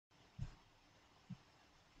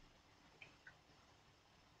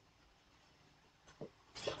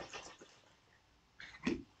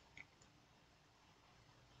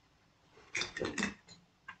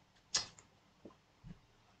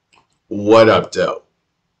What up, though?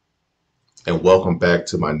 And welcome back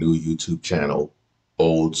to my new YouTube channel,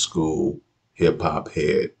 Old School Hip Hop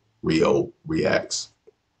Head Rio Reacts.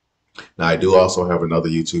 Now, I do also have another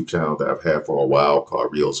YouTube channel that I've had for a while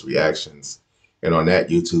called Rio's Reactions. And on that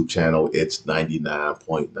YouTube channel, it's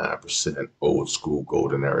 99.9% old school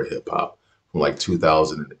golden era hip hop from like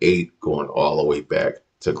 2008 going all the way back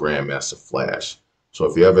to Grandmaster Flash. So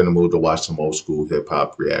if you're ever in the mood to watch some old school hip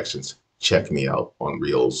hop reactions, check me out on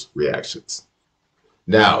Rio's Reactions.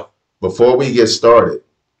 Now, before we get started,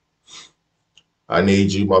 I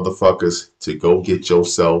need you motherfuckers to go get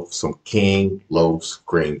yourself some King Los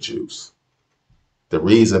green juice. The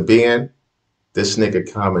reason being, this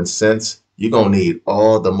nigga Common Sense, you're gonna need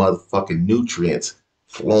all the motherfucking nutrients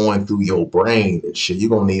flowing through your brain and shit.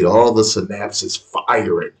 You're gonna need all the synapses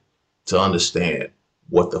firing to understand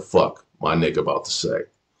what the fuck my nigga about to say.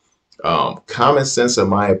 Common Sense, in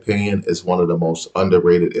my opinion, is one of the most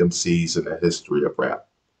underrated MCs in the history of rap.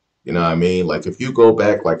 You know what I mean? Like, if you go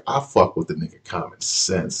back, like, I fuck with the nigga Common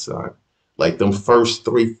Sense, son. Like, them first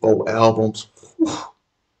 3-4 albums, whew,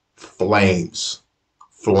 flames.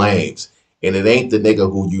 Flames. And it ain't the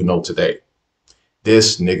nigga who you know today.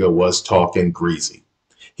 This nigga was talking greasy.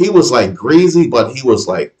 He was like greasy, but he was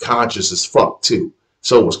like conscious as fuck, too.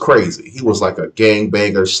 So it was crazy. He was like a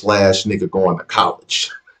gangbanger slash nigga going to college.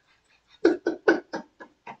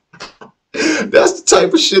 That's the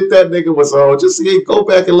type of shit that nigga was on. Just go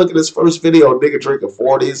back and look at his first video, nigga drinking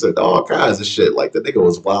 40s and all kinds of shit. Like, the nigga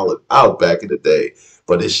was wilding out back in the day.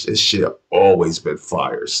 But this shit always been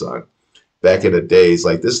fire, son. Back in the days,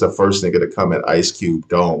 like, this is the first nigga to come at Ice Cube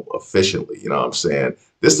Dome officially, you know what I'm saying?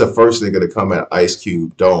 This is the first nigga to come at Ice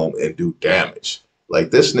Cube Dome and do damage.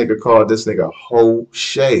 Like, this nigga called this nigga Ho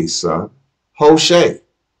Shay, son. Ho Shay.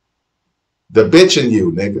 The bitch in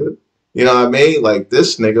you, nigga. You know what I mean? Like,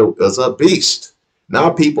 this nigga is a beast. Now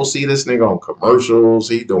people see this nigga on commercials.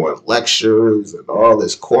 He doing lectures and all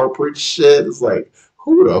this corporate shit. It's like,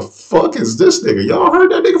 who the fuck is this nigga? Y'all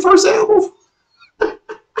heard that nigga first album?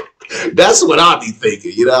 That's what I be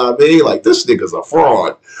thinking, you know what I mean? Like, this nigga's a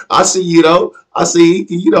fraud. I see, my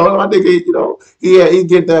nigga, he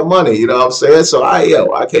get that money, you know what I'm saying? So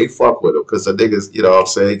I can't fuck with him because the niggas, you know what I'm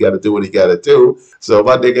saying, he got to do what he got to do. So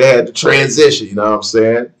my nigga had to transition, you know what I'm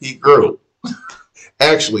saying? He grew.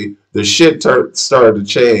 Actually, the shit started to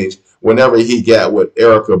change whenever he got with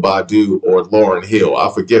Erykah Badu or Lauryn Hill. I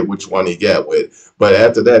forget which one he got with. But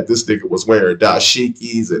after that, this nigga was wearing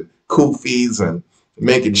dashikis and kufis and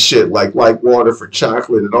making shit like water for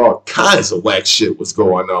chocolate and all kinds of whack shit was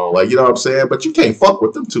going on. Like, you know what I'm saying? But you can't fuck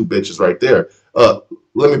with them two bitches right there.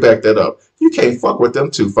 Let me back that up. You can't fuck with them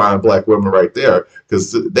two fine black women right there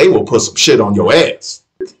because they will put some shit on your ass.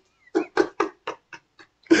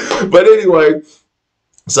 But anyway,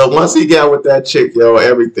 so once he got with that chick, yo,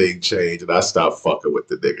 everything changed and I stopped fucking with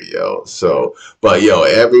the nigga, yo. So, but yo,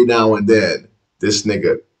 every now and then, this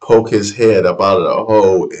nigga poke his head up out of the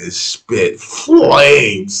hole and spit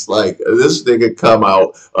flames. Like, this nigga come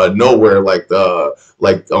out of nowhere like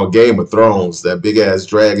on Game of Thrones, that big ass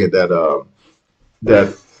dragon that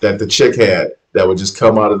the chick had that would just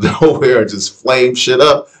come out of nowhere and just flame shit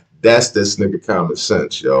up. That's this nigga Common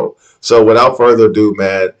Sense, yo. So without further ado,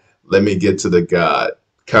 man, let me get to the God.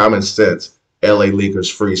 Common Sense, LA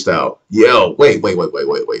Leakers Freestyle. Yo, wait.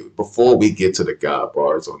 Before we get to the God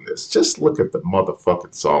bars on this, just look at the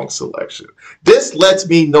motherfucking song selection. This lets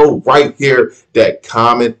me know right here that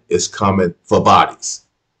Common is coming for bodies.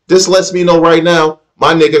 This lets me know right now,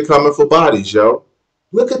 my nigga coming for bodies, yo.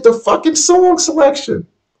 Look at the fucking song selection.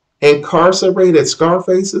 Incarcerated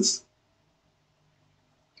Scarfaces.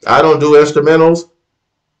 I don't do instrumentals.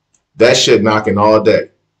 That shit knocking all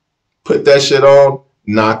day. Put that shit on,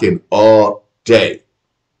 knocking all day.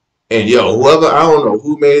 And yo, whoever, I don't know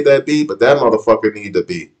who made that beat, but that motherfucker need to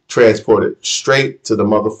be transported straight to the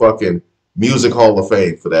motherfucking Music Hall of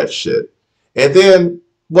Fame for that shit. And then,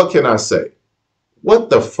 what can I say? What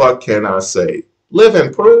the fuck can I say?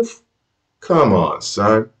 Living Proof? Come on,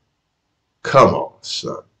 son. Come on,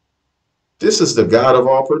 son. This is the God of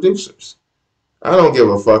all producers. I don't give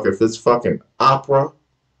a fuck if it's fucking opera,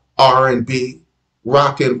 R&B,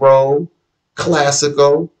 rock and roll,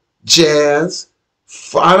 classical, jazz.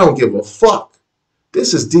 I don't give a fuck.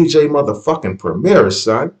 This is DJ motherfucking Premier,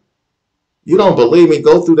 son. You don't believe me?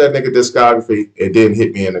 Go through that nigga discography and then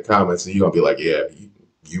hit me in the comments and you're going to be like, yeah,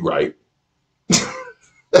 you right.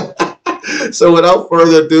 So without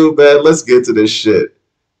further ado, man, let's get to this shit.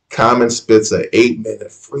 Common spits an 8-minute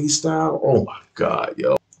freestyle. Oh my God,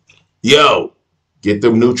 yo. Yo, get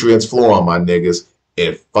them nutrients flowing, my niggas,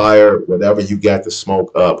 and fire whatever you got to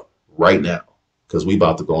smoke up right now. Because we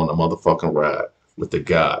about to go on a motherfucking ride. with the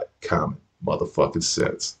God common motherfucking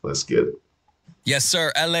sense. Let's get it. Yes,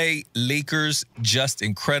 sir. LA Lakers, just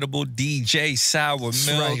incredible. DJ Sour Milk.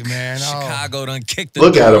 Right, man. Chicago done kicked the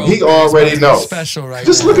Look at him. He already knows. Special right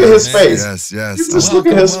just now. Look at his face. Yes. Just look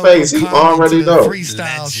at his face. He already knows.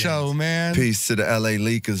 Freestyle show, man. Peace to the LA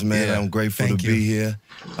Lakers, man. Yeah, I'm grateful to be here.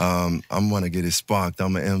 I'm gonna get it sparked.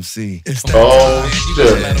 I'm an MC. Shit.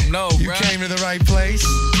 Let him know, you came to the right place.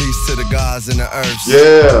 Peace to the gods and the earth.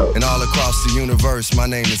 Yeah. And all across the universe. My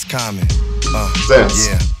name is Common.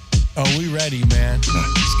 Yeah. Oh, we ready, man.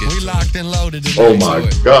 We locked and loaded tonight. Oh my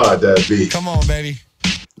God, that beat. Come on, baby.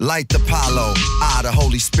 Like the Apollo, the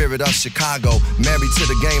Holy Spirit of Chicago. Married to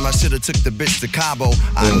the game, I should've took the bitch to Cabo.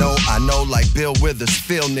 I know, like Bill Withers,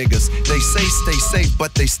 feel niggas. They say stay safe,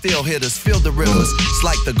 but they still hit us. Feel the rivers, it's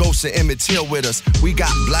like the ghosts of Emmett Till with us. We got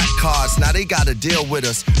black cards, now they gotta deal with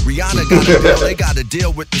us. Rihanna got a deal, they gotta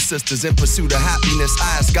deal with the sisters. In pursuit of happiness,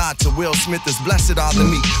 I ask God to Will Smith us. Blessed are the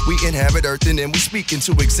meek, we inherit earth and then we speak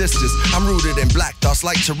into existence. I'm rooted in black thoughts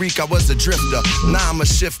like Tariq, I was a drifter. Now I'm a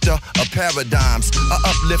shifter of paradigms, a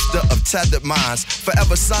uplifter of tethered minds.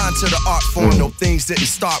 Forever signed to the art form, no things didn't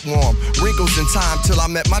start warm. Wrinkles in time till I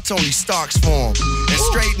met my Tony Stark's form. And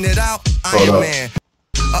straighten it out, I am man.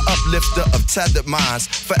 A uplifter of tethered minds.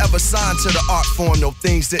 Forever signed to the art form, no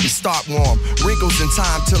things didn't start warm. Wrinkles in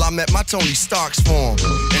time till I met my Tony Stark's form.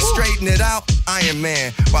 And straighten it out, Iron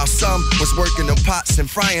Man. While some was working them pots and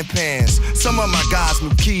frying pans. Some of my guys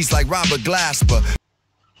knew keys like Robert Glasper.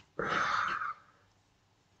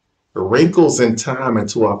 The wrinkles in time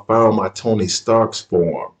until I found my Tony Stark's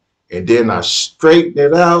form. And then I straightened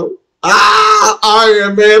it out.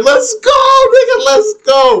 Iron Man, let's go, nigga, let's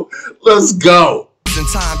go. Let's go. In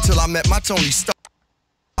time till I met my Tony Stark.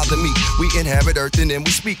 Me, we inherit earth and then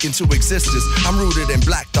we speak into existence. I'm rooted in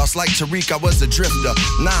black thoughts like Tariq, I was a drifter.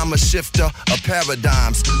 Now I'm a shifter of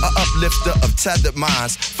paradigms, a uplifter of tethered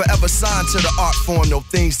minds. Forever signed to the art form, no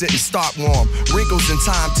things didn't start warm. Wrinkles in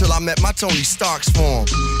time till I met my Tony Stark's form.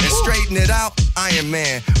 And straighten it out, Iron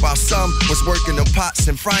Man. While some was working them pots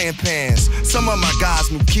and frying pans. Some of my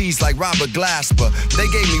guys knew keys like Robert Glasper. They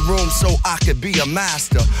gave me room so I could be a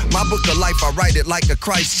master. My book of life, I write it like a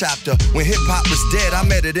Christ chapter. When hip-hop was dead, I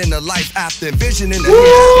met it in the life after, envisioning the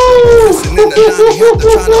hereafter, listening to Donnie Hampton,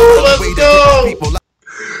 trying to find a way to get people like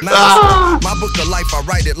my book of life, I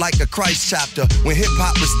write it like a Christ chapter. When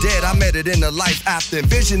hip-hop was dead, I met it in the life after,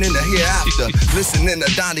 envisioning the hereafter, listening to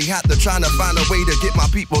Donnie Hampton, trying to find a way to get my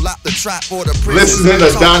people out the trap or the prison. Listening to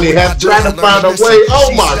Donnie Hampton, trying to find a way. Oh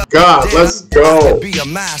my God, let's go. Be a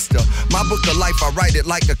master. My book of life, I write it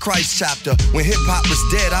like a Christ chapter. When hip-hop was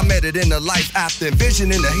dead, I met it in the life after,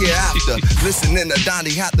 envisioning the hereafter, listening to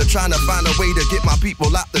Donnie Hampton, trying to find a way to get my people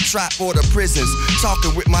out the trap or the prisons.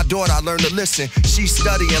 Talking with my daughter, I learned to listen. She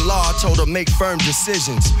studying law, I told her make firm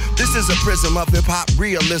decisions. This is a prism of hip-hop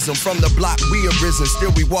realism. From the block we arisen,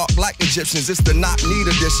 still we walk like Egyptians. It's the knock need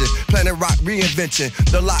edition, planet rock reinvention,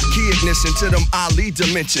 the lock key ignition to them Ali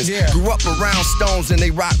dimensions. Grew up around stones and they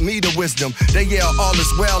rock me to wisdom. They yell all is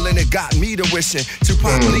well and it got me to wishing.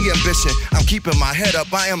 Tupac Lee ambition, I'm keeping my head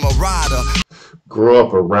up, I am a rider. Grew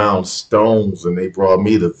up around stones and they brought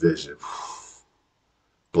me the vision.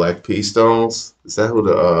 Black P Stones? Is that who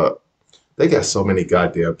the they got so many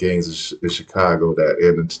goddamn gangs in Chicago that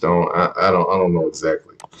end in stone. I don't know exactly.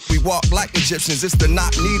 We walk like Egyptians, it's the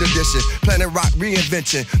knock need edition, planet rock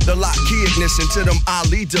reinvention, the lock key ignition to them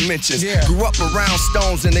Ali dimensions. Grew up around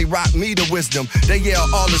stones and they rock me to wisdom. They yell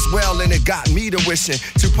all is well and it got me to wishing.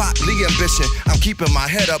 Tupac Lee ambition, I'm keeping my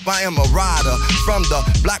head up, I am a rider. From the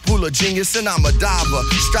black pool of genius and I'm a diver.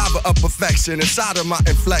 Striver of perfection, inside of my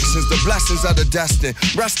inflections, the blessings of the destined,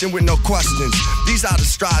 resting with no questions. These are the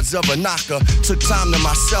strides of a knocker. Took time to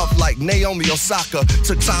myself like Naomi Osaka.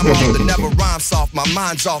 Took time off to never rhyme soft, my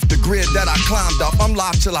mind's off the grid that I climbed off. I'm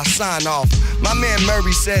live till I sign off. My man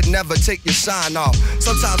Murray said never take your shine off.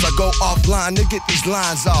 Sometimes I go offline to get these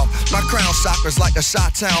lines off. My crown chakras like a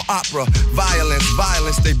Chi-Town opera.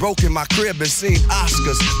 Violence, they broke in my crib and seen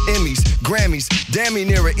Oscars, Emmys, Grammys. Damn me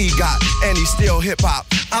near an EGOT and he's still hip-hop.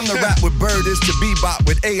 I'm the rap with Bird is to bebop,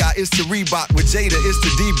 with AI is to Reebok, with Jada is to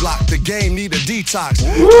D-Block. The game need a detox.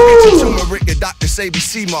 Get your turmeric and Dr. Sabi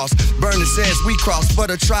Seamoss. Burning sands we cross for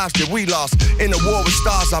the tribes that we lost. In the war with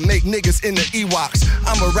stars, I make niggas in the Ewoks.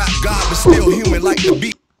 I'm a rap god, but still human like the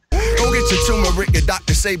beat. Go get your turmeric and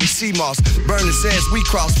Dr. Sabi Seamoss. Burning sands we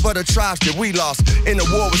cross for the tribes that we lost. In the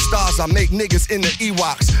war with stars, I make niggas in the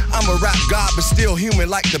Ewoks. I'm a rap god, but still human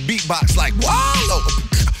like the beatbox. Like, wallow.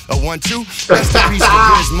 A 1-2, rest in peace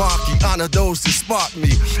to Biz Markie. Honor those who spark me.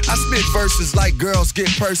 I spit verses like girls get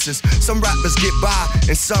purses. Some rappers get by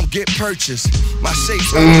and some get purchased. My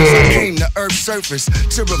shape's I came to Earth's surface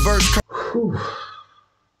to reverse.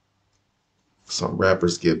 Some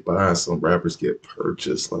rappers get by, some rappers get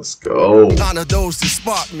purchased. Let's go. Honor those that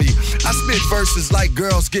spark me. I spit verses like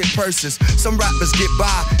girls get purses. Some rappers get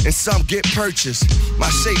by and some get purchased. My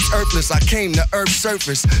shape's earthless, I came to earth's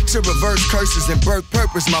surface to reverse curses and birth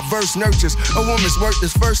purpose. My verse nurtures a woman's worth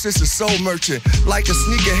is first, it's a soul merchant. Like a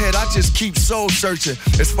sneakerhead, I just keep soul searching.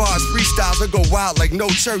 As far as freestyles, I go wild like no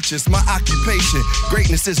churches. My occupation,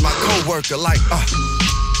 greatness is my co-worker. Like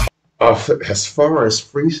as far as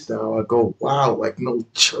freestyle, I go wow, like no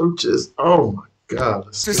churches. Oh my God,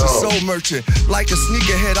 let's This go. is soul merchant. Like a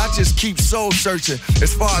sneakerhead, I just keep soul searching.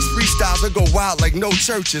 As far as freestyles, I go wild like no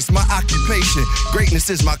churches. My occupation, greatness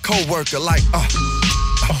is my co-worker. Like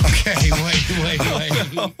Okay, wait.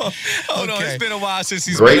 Hold on, it's been a while since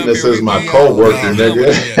he's Greatness been up here is with my me. co-worker,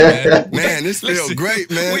 nigga. Man, this feels great,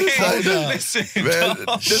 man. We ain't Listen, Man,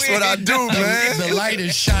 this what I do, man. the light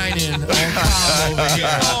is shining on Kyle over here.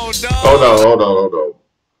 Oh, no. Hold on.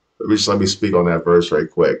 Let me speak on that verse right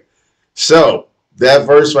quick. So that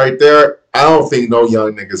verse right there, I don't think no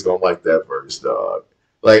young niggas gonna like that verse, dog.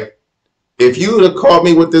 Like, if you would have caught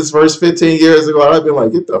me with this verse 15 years ago, I'd have been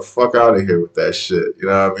like, get the fuck out of here with that shit. You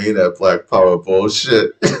know what I mean? That Black Power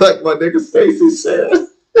bullshit. Like my nigga Stacy said.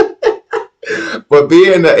 But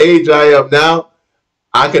being the age I am now,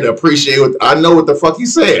 I can appreciate I know what the fuck he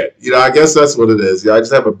said. You know, I guess that's what it is. I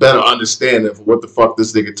just have a better understanding of what the fuck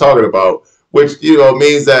this nigga talking about. Which, you know,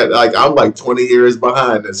 means that like I'm like 20 years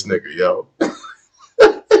behind this nigga, yo.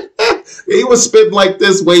 He was spitting like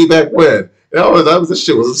this way back when.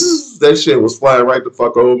 That shit was flying right the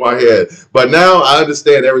fuck over my head. But now I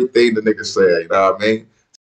understand everything the nigga said, you know what I mean?